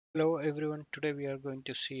Hello everyone, today we are going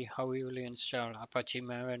to see how we will install Apache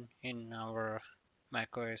Maven in our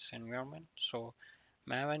macOS environment. So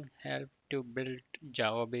Maven help to build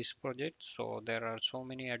Java based projects. So there are so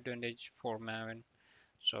many advantages for Maven.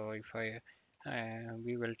 So if I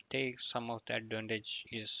we will take some of the advantage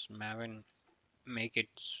is Maven make it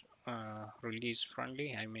release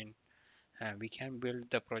friendly. We can build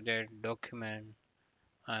the project document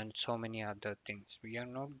and so many other things. We are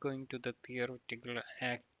not going to the theoretical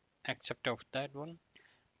accept of that one,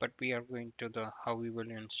 but we are going to the how we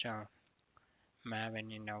will install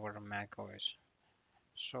Maven in our Mac OS.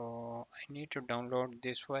 So I need to download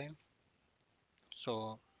this file.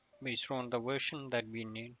 So based on the version that we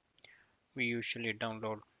need, we usually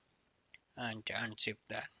download and unzip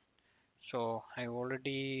that. So I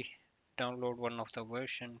already download one of the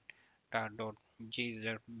version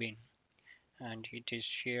 .gzip and it is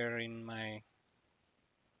here in my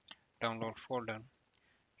download folder.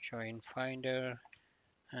 So in Finder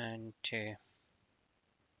and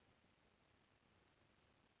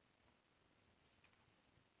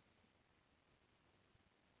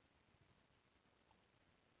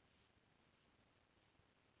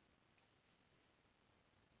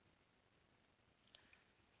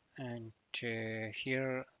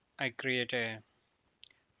here I create a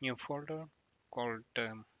new folder called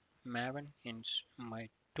maven in my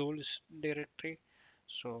tools directory.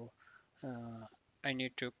 So uh, I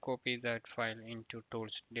need to copy that file into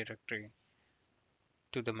tools directory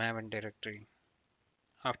to the maven directory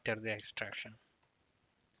after the extraction.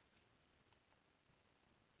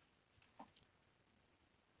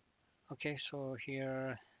 Okay, so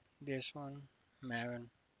here this one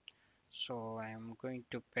maven, so I am going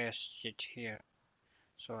to paste it here.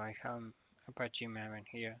 So I have apache maven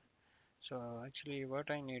here. So actually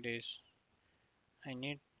what I need is I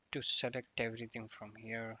need to select everything from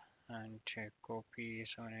here and copy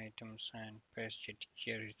some items and paste it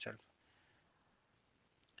here itself.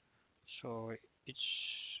 So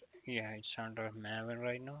it's under Maven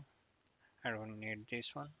right now. I don't need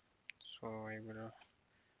this one. So I will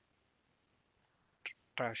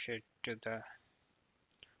trash it to the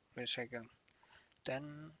recycle.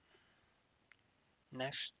 Then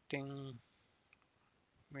next thing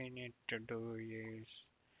we need to do is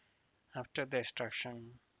after the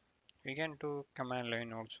extraction we can do command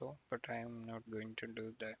line also, but I am not going to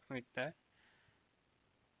do that with that.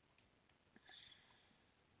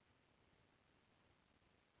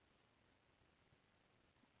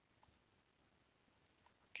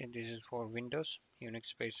 Okay, this is for Windows,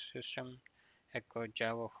 Unix based system, Echo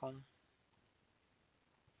Java Home.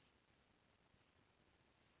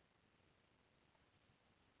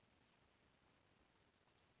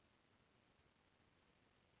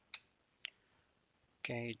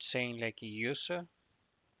 Okay, it's saying like a user.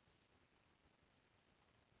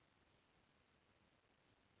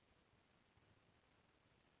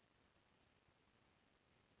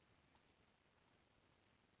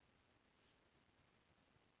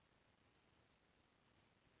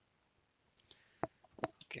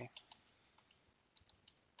 Okay,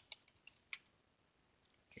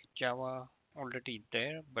 okay, Java already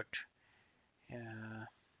there, but uh,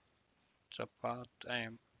 the path I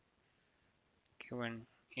am given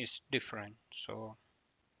is different. So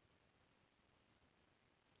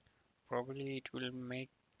probably it will make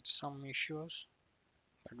some issues,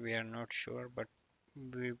 but we are not sure. But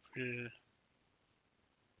we will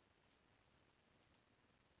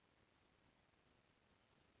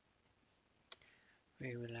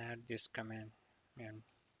we will add this command and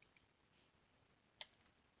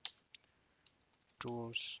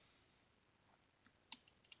tools.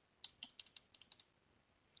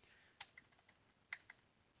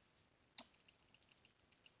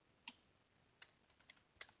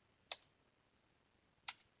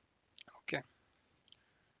 Okay,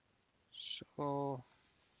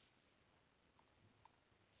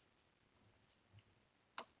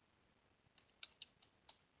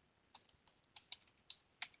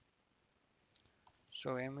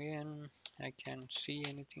 so MVN I can see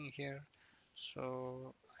anything here.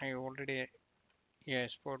 So I already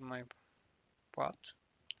export my path.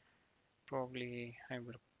 Probably I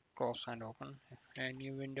will close and open a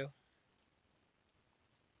new window.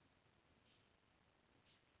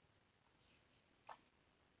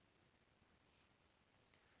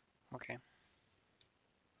 Okay,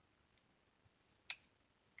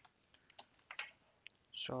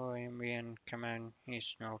 so ambient command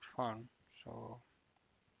is not found. So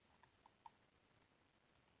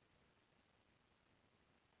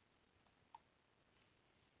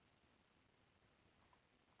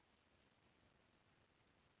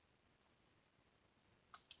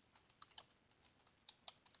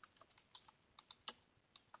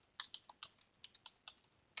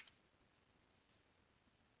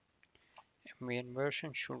main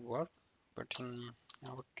version should work, but in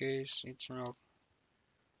our case it's not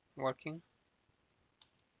working.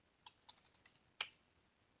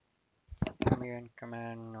 Main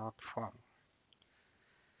command not found.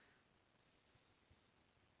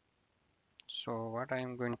 So what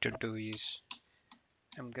I'm going to do is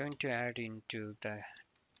I'm going to add into the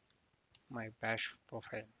my bash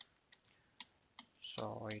profile,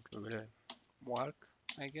 so it will work,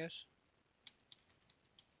 I guess.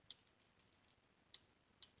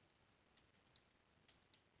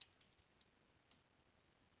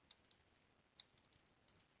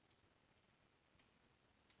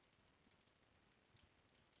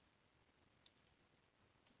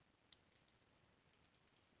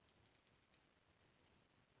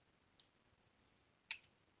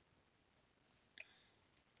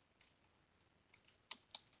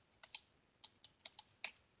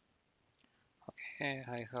 Okay,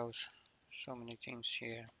 I have so many things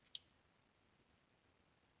here.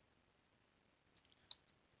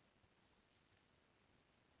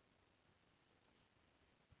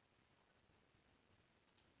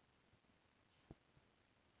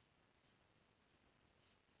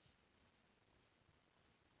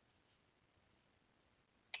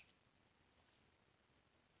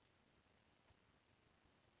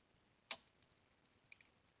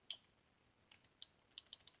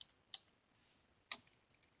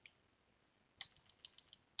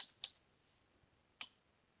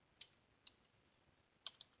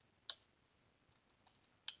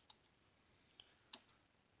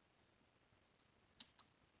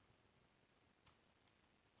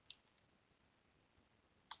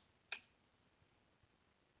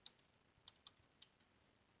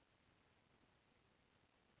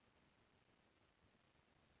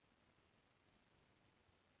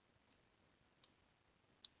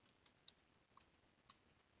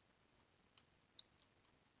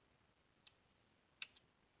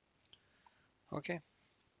 Okay,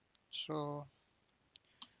 so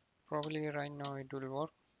probably right now it will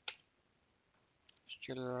work.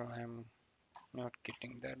 Still, I'm not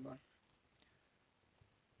getting that one.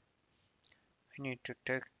 I need to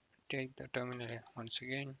take the terminal once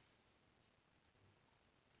again.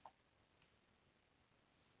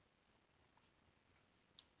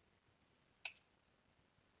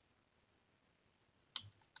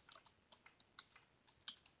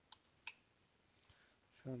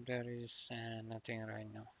 So there is nothing right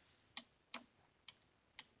now.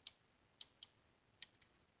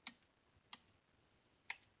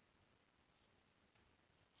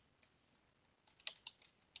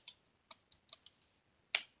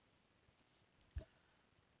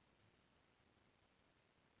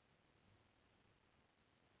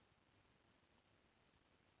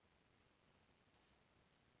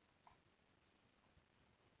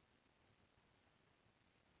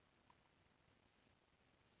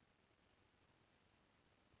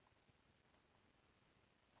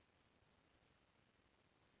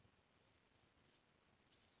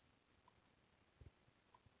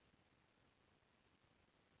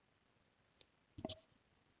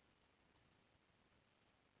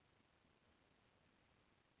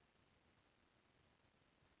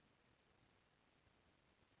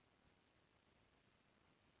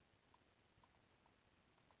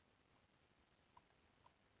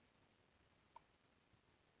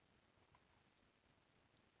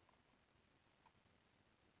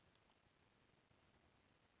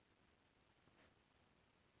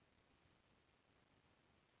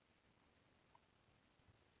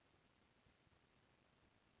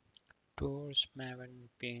 Tools maven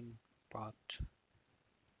pin path.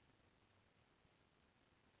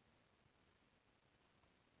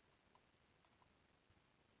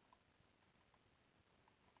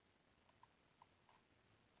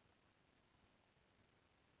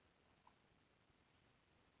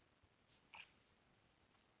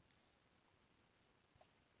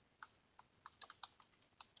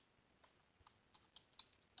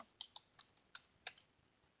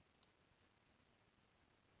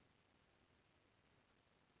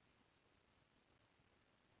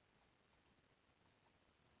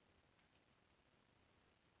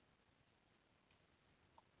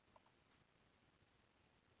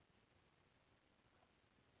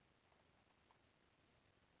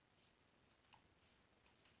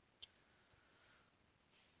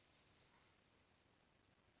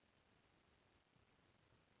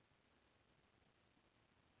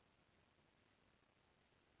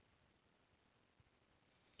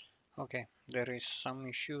 Okay, there is some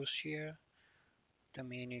issues here. The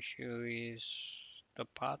main issue is the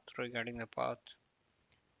path. Regarding the path,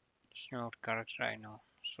 it's not correct right now.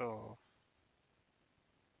 So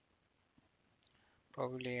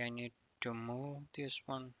probably I need to move this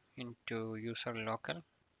one into user local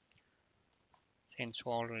since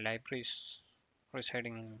all libraries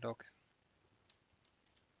residing in local.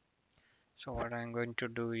 So what I'm going to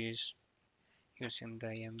do is using the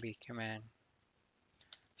mv command.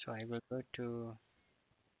 So I will go to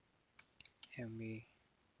mv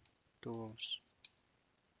tools,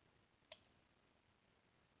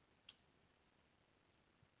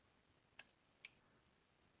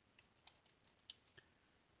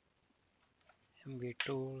 mv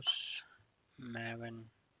tools, maven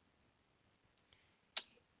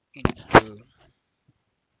into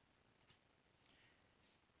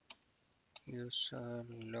user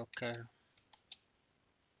local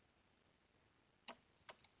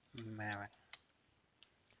maven.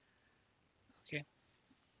 Okay,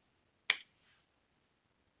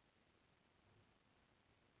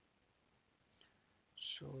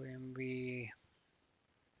 so mv,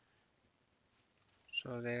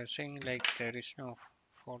 so they're saying like there is no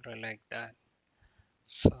folder like that.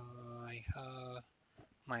 So I have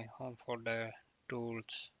my home folder,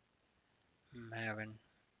 tools, maven.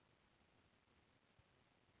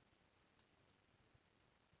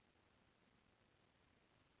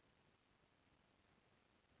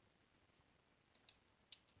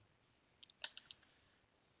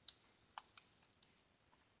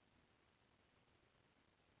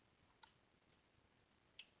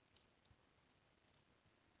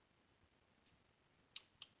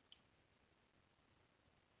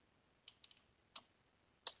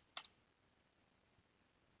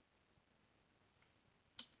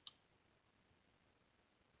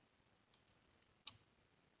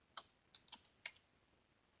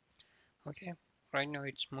 Okay, right now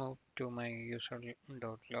it's moved to my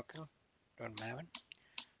user.local.maven.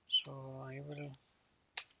 So I will,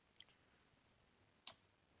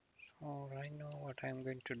 so right now what I'm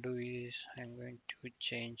going to do is I'm going to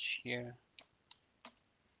change here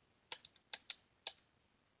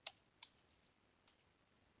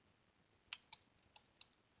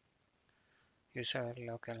user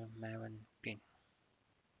local maven pin.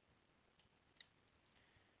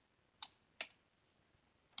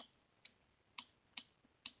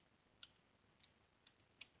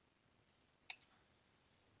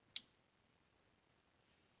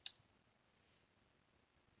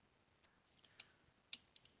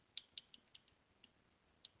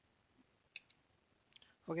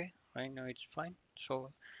 Okay, right now it's fine.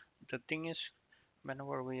 So the thing is,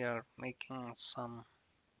 whenever we are making some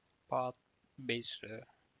path based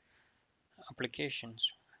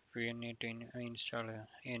applications, we need to install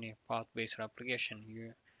any path based application.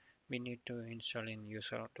 We need to install in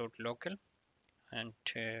user.local, and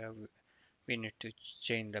we need to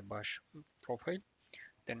change the bash profile,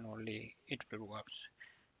 then only it will work.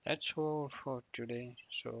 That's all for today.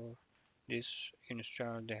 So this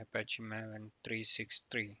install the apache maven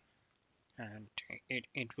 363, and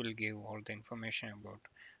it will give all the information about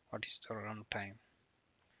what is the runtime.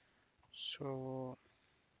 So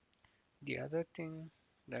the other thing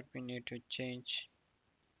that we need to change,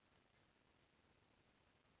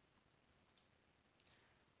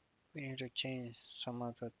 we need to change some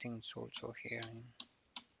other things also here in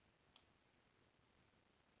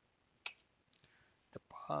the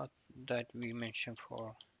path that we mentioned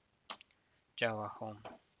for Java home,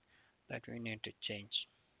 that we need to change.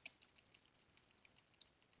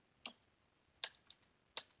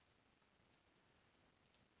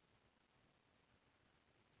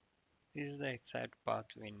 This is the exact path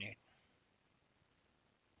we need.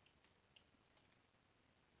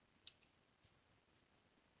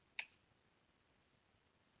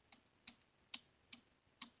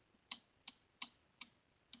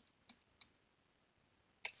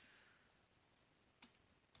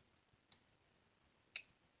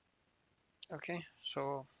 Okay,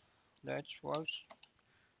 so that's was,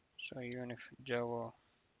 so even if Java,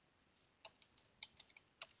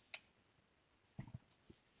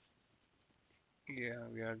 yeah,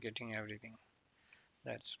 we are getting everything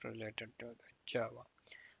that's related to the Java.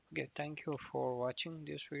 Okay, thank you for watching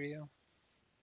this video.